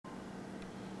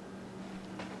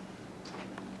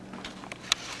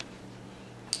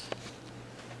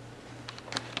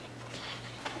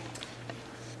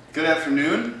Good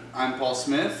afternoon, I'm Paul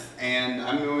Smith, and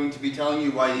I'm going to be telling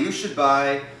you why you should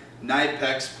buy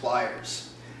Knipex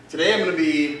pliers. Today I'm going to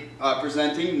be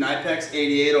presenting Knipex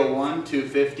 8801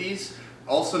 250s,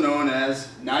 also known as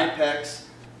Knipex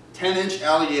 10-inch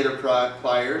alligator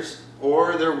pliers,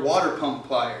 or their water pump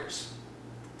pliers.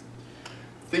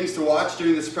 Things to watch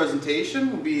during this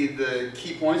presentation will be the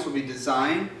key points will be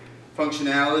design,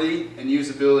 functionality, and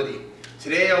usability.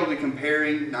 Today I'll be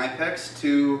comparing Knipex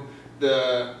to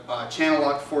the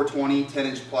Channellock 420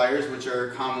 10-inch pliers, which are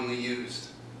commonly used.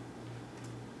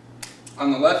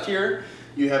 On the left here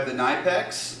you have the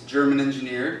Knipex, German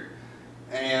engineered,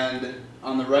 and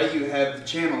on the right you have the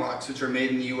Channellocks, which are made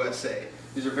in the USA.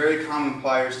 These are very common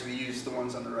pliers to be used, the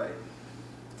ones on the right.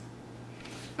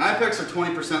 Knipex are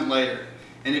 20% lighter,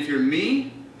 and if you're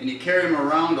me and you carry them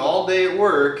around all day at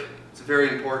work, it's very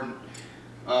important.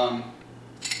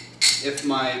 If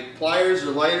my pliers are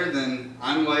lighter, then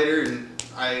I'm lighter and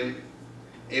I'm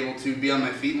able to be on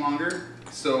my feet longer.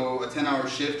 So a 10-hour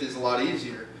shift is a lot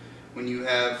easier when you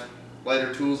have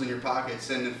lighter tools in your pockets.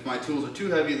 And if my tools are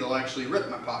too heavy, they'll actually rip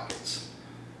my pockets.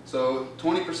 So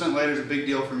 20% lighter is a big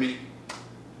deal for me.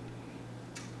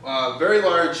 Very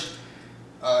large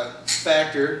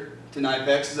factor to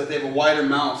Knipex is that they have a wider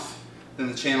mouth than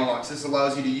the Channellocks. This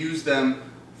allows you to use them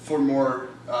for more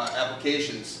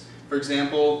applications. For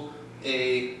example,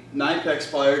 a Knipex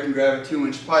plier can grab a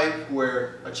 2-inch pipe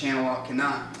where a Channellock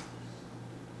cannot.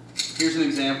 Here's an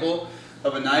example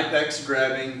of a Knipex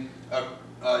grabbing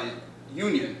a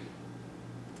union.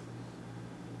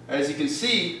 As you can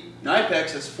see,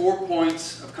 Knipex has 4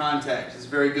 points of contact. It's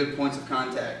very good points of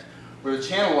contact, where the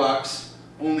Channellocks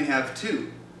only have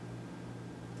 2.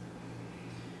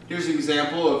 Here's an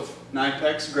example of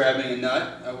Knipex grabbing a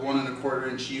nut, a 1 1/4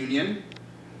 inch union,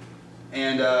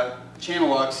 and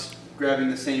Channellocks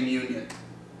grabbing the same union.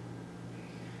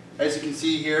 As you can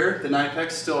see here, the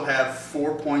Knipex still have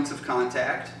 4 points of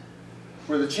contact,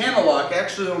 where the Channellock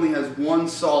actually only has 1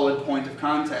 solid point of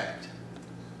contact.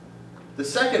 The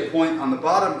second point on the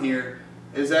bottom here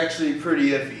is actually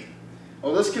pretty iffy.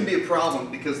 Well, this can be a problem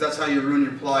because that's how you ruin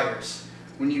your pliers.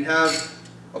 When you have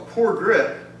a poor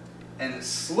grip and it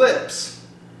slips,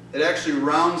 it actually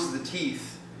rounds the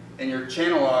teeth, and your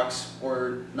Channellocks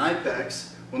or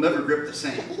Knipex will never grip the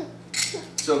same.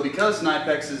 So because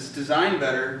Knipex is designed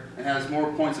better and has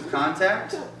more points of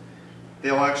contact,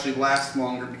 they'll actually last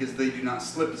longer because they do not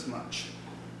slip as much.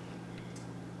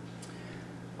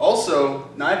 Also,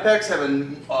 Knipex have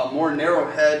a more narrow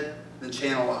head than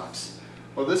Channellocks.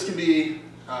 Well, this can be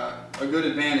a good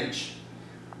advantage.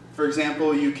 For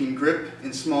example, you can grip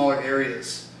in smaller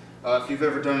areas. If you've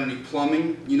ever done any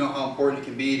plumbing, you know how important it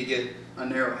can be to get a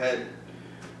narrow head.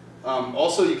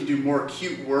 Also, you can do more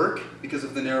acute work because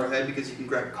of the narrow head, because you can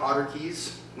grab cotter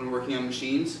keys when working on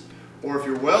machines. Or if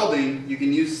you're welding, you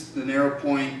can use the narrow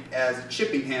point as a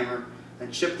chipping hammer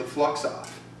and chip the flux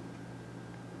off.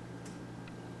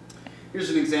 Here's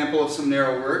an example of some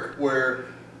narrow work where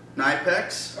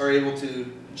Knipex are able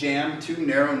to jam 2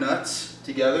 narrow nuts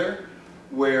together,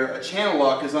 where a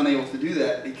Channellock is unable to do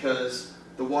that because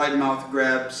the wide mouth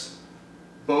grabs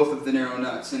both of the narrow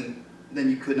nuts, and then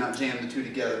you could not jam the 2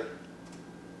 together.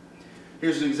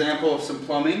 Here's an example of some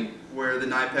plumbing where the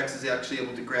Knipex is actually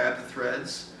able to grab the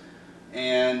threads,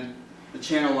 and the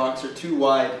Channellocks are too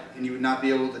wide and you would not be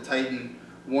able to tighten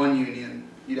one union.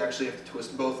 You'd actually have to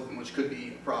twist both of them, which could be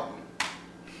a problem.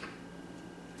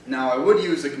 Now, I would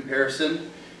use a comparison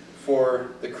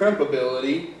for the crimp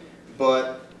ability,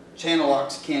 but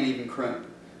Channellocks can't even crimp.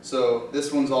 So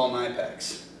this one's all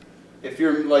Knipex. If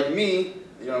you're like me,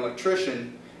 you're an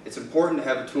electrician, it's important to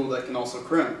have a tool that can also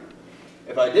crimp.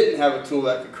 If I didn't have a tool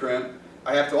that could crimp,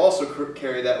 I have to also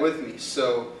carry that with me.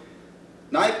 So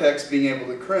Knipex being able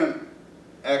to crimp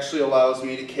actually allows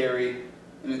me to carry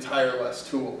an entire less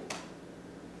tool.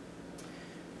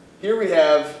 Here we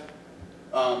have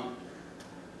a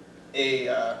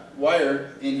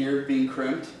wire in here being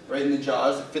crimped right in the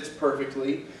jaws. It fits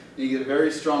perfectly. You get a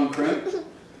very strong crimp,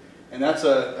 and that's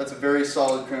a very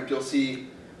solid crimp. You'll see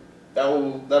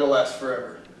that'll last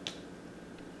forever.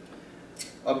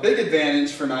 A big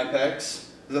advantage for Knipex is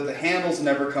that the handles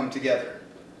never come together.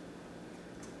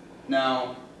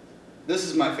 Now, this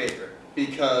is my favorite,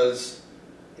 because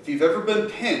if you've ever been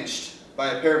pinched by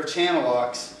a pair of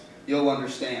Channellocks, you'll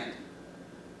understand.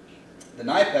 The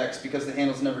Knipex, because the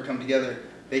handles never come together,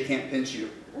 they can't pinch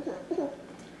you.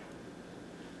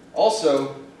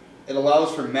 Also, it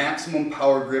allows for maximum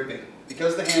power gripping.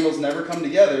 Because the handles never come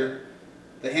together,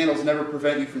 the handles never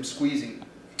prevent you from squeezing.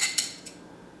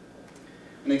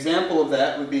 An example of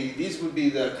that would be, these would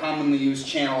be the commonly used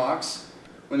Channellocks.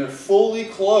 When they're fully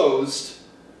closed,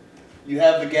 you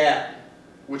have the gap,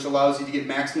 which allows you to get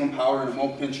maximum power and it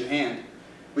won't pinch your hand.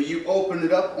 But you open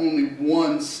it up only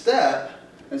one step,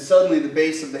 and suddenly the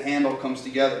base of the handle comes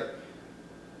together.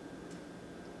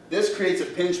 This creates a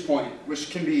pinch point, which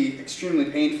can be extremely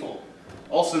painful,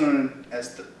 also known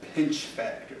as the pinch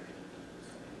factor.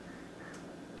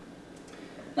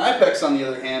 Knipex, on the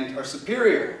other hand, are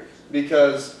superior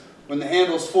because when the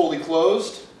handle is fully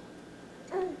closed,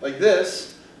 like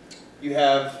this, you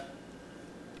have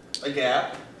a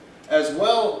gap, as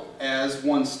well as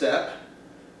one step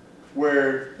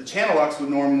where the channel locks would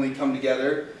normally come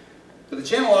together. But the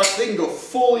channel locks, they can go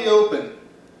fully open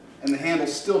and the handle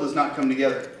still does not come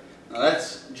together. Now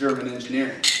that's German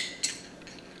engineering.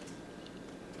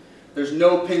 There's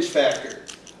no pinch factor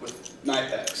with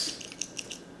Knipex.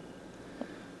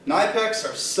 Knipex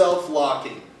are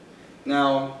self-locking.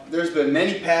 Now, there's been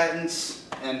many patents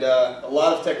and a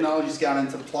lot of technology's gone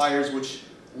into pliers which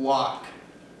lock.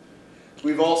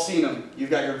 We've all seen them.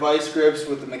 You've got your vice grips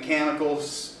with the mechanical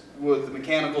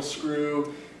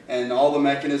screw and all the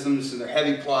mechanisms, and they're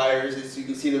heavy pliers. As you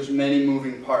can see, there's many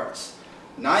moving parts.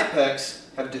 Knipex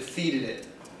have defeated it.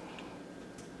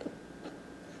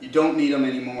 You don't need them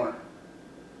anymore.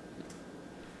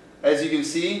 As you can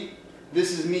see,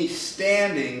 this is me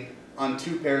standing on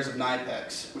 2 pairs of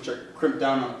Knipex, which are crimped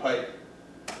down on a pipe.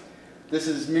 This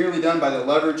is merely done by the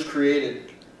leverage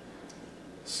created.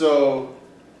 So,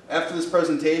 after this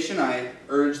presentation, I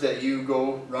urge that you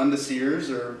go run to Sears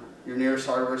or your nearest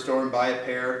hardware store and buy a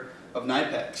pair of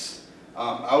Knipex.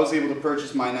 I was able to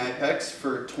purchase my Knipex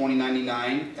for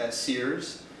 $20.99 at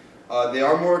Sears. They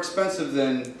are more expensive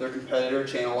than their competitor,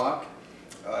 Channellock.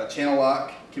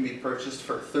 Channellock can be purchased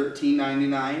for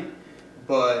 $13.99,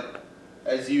 but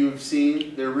as you've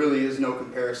seen, there really is no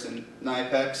comparison.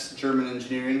 Knipex, German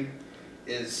engineering,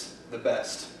 is the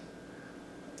best.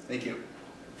 Thank you.